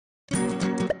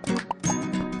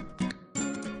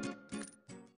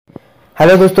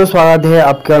Hello दोस्तों, स्वागत है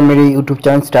आपका मेरे यूट्यूब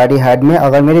चैनल स्टडी हार्ड में।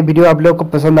 अगर मेरी वीडियो आप लोगों को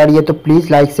पसंद आ रही है तो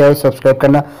प्लीज़ लाइक शेयर और सब्सक्राइब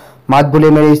करना मत भूलिए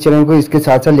मेरे इस चैनल को। इसके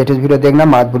साथ साथ लेटेस्ट वीडियो देखना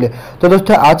मत भूलिए। तो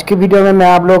दोस्तों, आज के वीडियो में मैं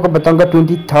आप लोगों को बताऊंगा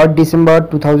 23 दिसंबर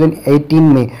 2018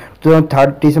 में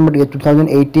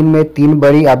 2018 में 3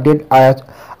 बड़ी अपडेट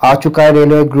आ चुका है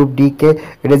रेलवे ग्रुप डी के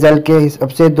रिजल्ट के हिसाब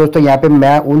से। दोस्तों, यहाँ पे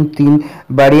मैं उन 3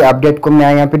 बड़ी अपडेट को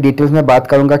मैं यहाँ पे डिटेल्स में बात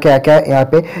करूंगा क्या क्या यहाँ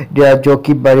पे जो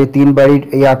कि तीन बड़ी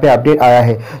यहाँ पे अपडेट आया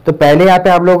है। तो पहले यहाँ पे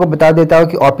आप लोगों को बता देता हूँ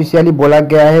कि ऑफिशियली बोला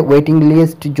गया है, वेटिंग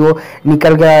लिस्ट जो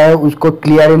निकल गया है उसको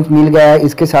क्लियरेंस मिल गया है।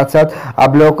 इसके साथ साथ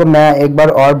आप लोगों को मैं एक बार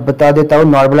और बता देता हूँ,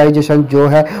 नॉर्मलाइजेशन जो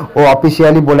है वो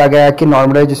ऑफिशियली बोला गया है कि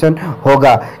नॉर्मलाइजेशन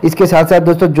होगा। इसके साथ साथ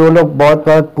दोस्तों, जो लोग बहुत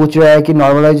पूछ रहे हैं कि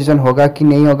नॉर्मलाइजेशन होगा कि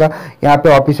नहीं होगा, यहाँ पे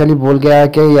ऑफिशियली बोल गया है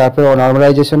कि यहाँ पे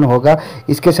नॉर्मलाइजेशन होगा।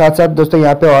 इसके साथ साथ दोस्तों,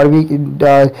 यहाँ पे और भी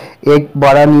एक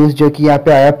बड़ा न्यूज़ जो कि यहाँ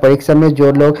पे आया, परीक्षा में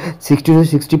जो लोग 60 से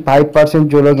 65%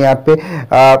 जो लोग यहाँ पे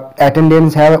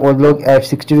अटेंडेंस है वो लोग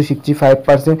 60 से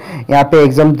 65% यहाँ पे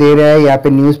एग्जाम दे रहे हैं। यहाँ पे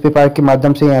न्यूज़पेपर के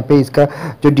माध्यम से यहाँ पे इसका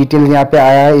जो डिटेल्स यहाँ पे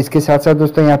आया है। इसके साथ साथ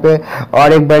दोस्तों, यहाँ पे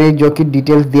और एक बड़ी जो कि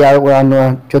डिटेल्स दिया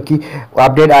जो कि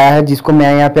अपडेट आया है, जिसको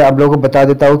मैं यहाँ पे आप लोगों को बता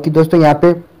देता हूँ कि दोस्तों, यहाँ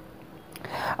पे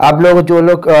आप लोग जो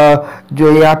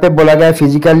यहाँ पे बोला गया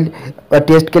फिजिकल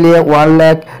टेस्ट के लिए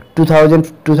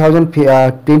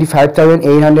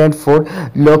 1,25,804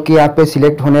 लोग के यहाँ पे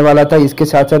सिलेक्ट होने वाला था। इसके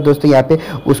साथ साथ दोस्तों, यहाँ पे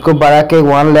उसको बढ़ा के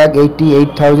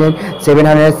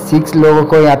 1,88,706 लोगों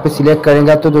को यहाँ पे सिलेक्ट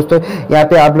करेंगे। तो दोस्तों, यहाँ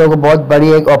पे आप लोगों को बहुत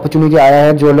बड़ी एक अपॉर्चुनिटी आया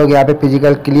है। जो लोग यहाँ पे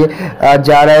फिजिकल के लिए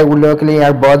जा रहे हैं उन लोगों के लिए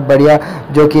यहाँ बहुत बढ़िया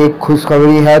जो कि एक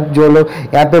खुशखबरी है। जो लोग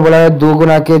यहाँ पे बोला है 2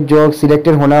 गुना के जो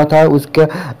सिलेक्टेड होना था उसके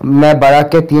मैं बढ़ा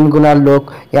के 3 गुना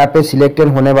लोग यहाँ पे सिलेक्टेड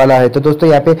होने वाला है। तो दोस्तों,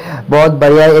 यहाँ पे बहुत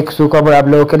बढ़िया एक सुखबर आप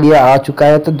लोगों के लिए आ चुका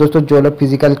है। तो दोस्तों, जो लोग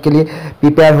फिजिकल के लिए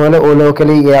प्रिपेयर हो रहे हैं वो लोगों के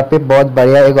लिए यहाँ पे बहुत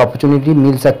बढ़िया एक अपॉर्चुनिटी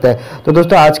मिल सकता है। तो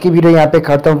दोस्तों, आज की वीडियो यहाँ पे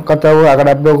खत्म करता हूँ। अगर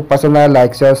आप लोगों को पसंद आया,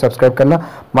 लाइक शेयर सब्सक्राइब करना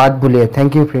मत भूलिए।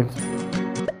 Thank you friends.